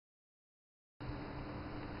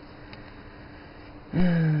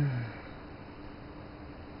Right,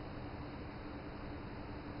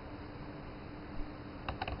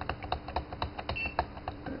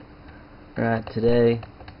 today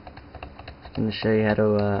I'm going to show you how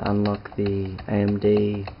to unlock the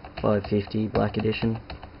AMD 550 Black Edition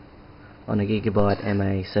on a Gigabyte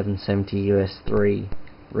MA-770-US3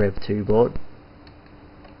 Rev 2 board.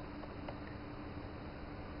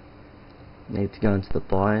 Need to go into the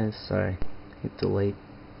BIOS, so hit delete.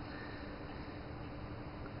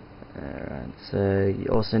 Alright, so you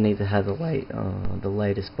also need to have the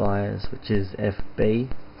latest BIOS, which is FB.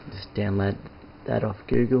 Just download that off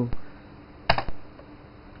Google.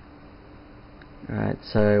 Alright,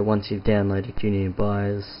 so once you've downloaded your new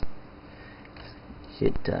BIOS,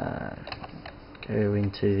 hit go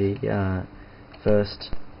into the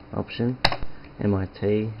first option,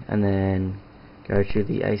 MIT, and then go to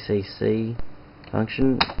the ACC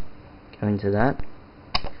function, go into that.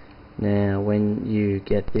 Now when you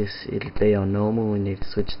get this, it'll be on normal. We need to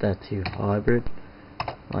switch that to hybrid,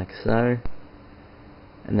 like so,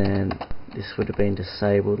 and then this would have been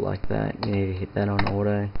disabled like that. You need to hit that on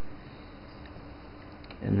auto,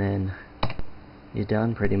 and then you're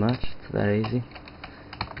done pretty much. It's that easy.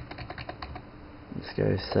 Let's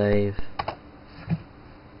go save,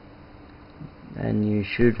 and you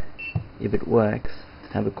should, if it works,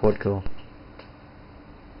 have a quad core.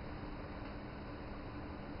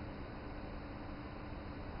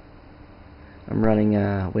 I'm running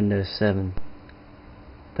Windows 7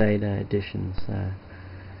 Beta Edition, so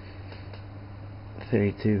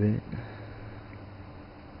 32-bit.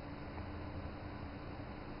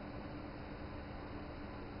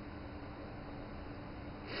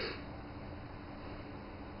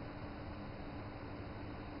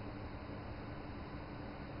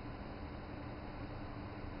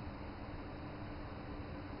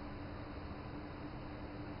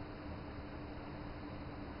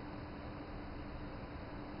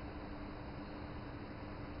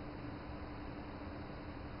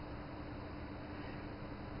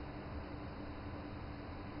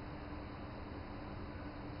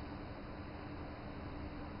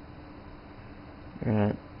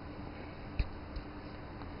 Right.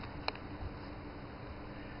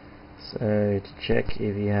 So to check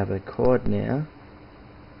if you have a quad now,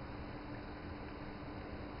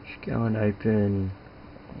 just go and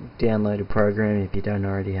download a program if you don't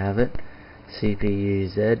already have it.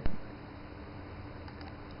 cpu.WARNING.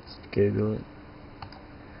 Just Google it.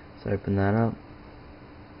 Let's open that up.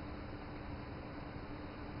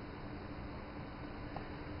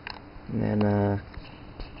 And then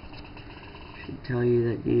should tell you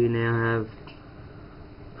that you now have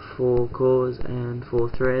 4 cores and 4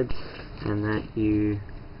 threads, and that you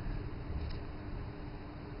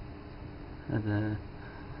have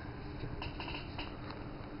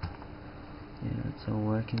it's all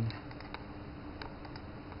working.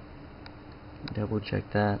 Double check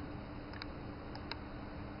that.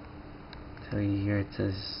 Tell you here it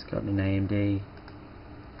says it's got an AMD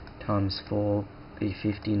 ×4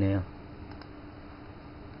 B50 now.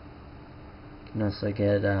 You can also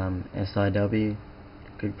get SIW,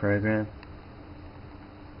 good program.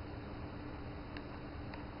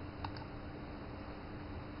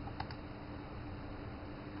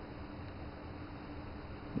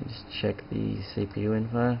 Just check the CPU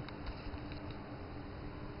info.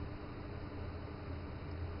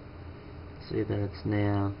 See that it's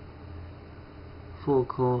now 4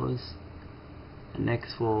 cores, an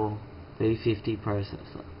X4 B50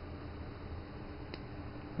 processor.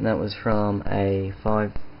 And that was from a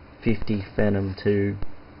 550 Phenom II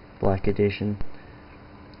Black Edition,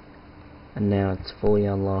 and now it's fully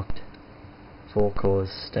unlocked, 4 cores,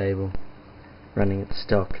 stable, running at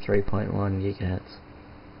stock 3.1 GHz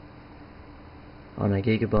on a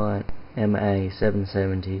Gigabyte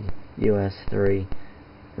MA-770-US3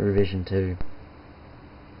 revision 2,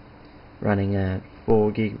 running at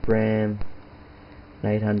 4 GB RAM,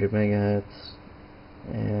 800 MHz,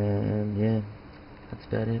 and yeah, that's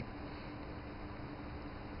about it.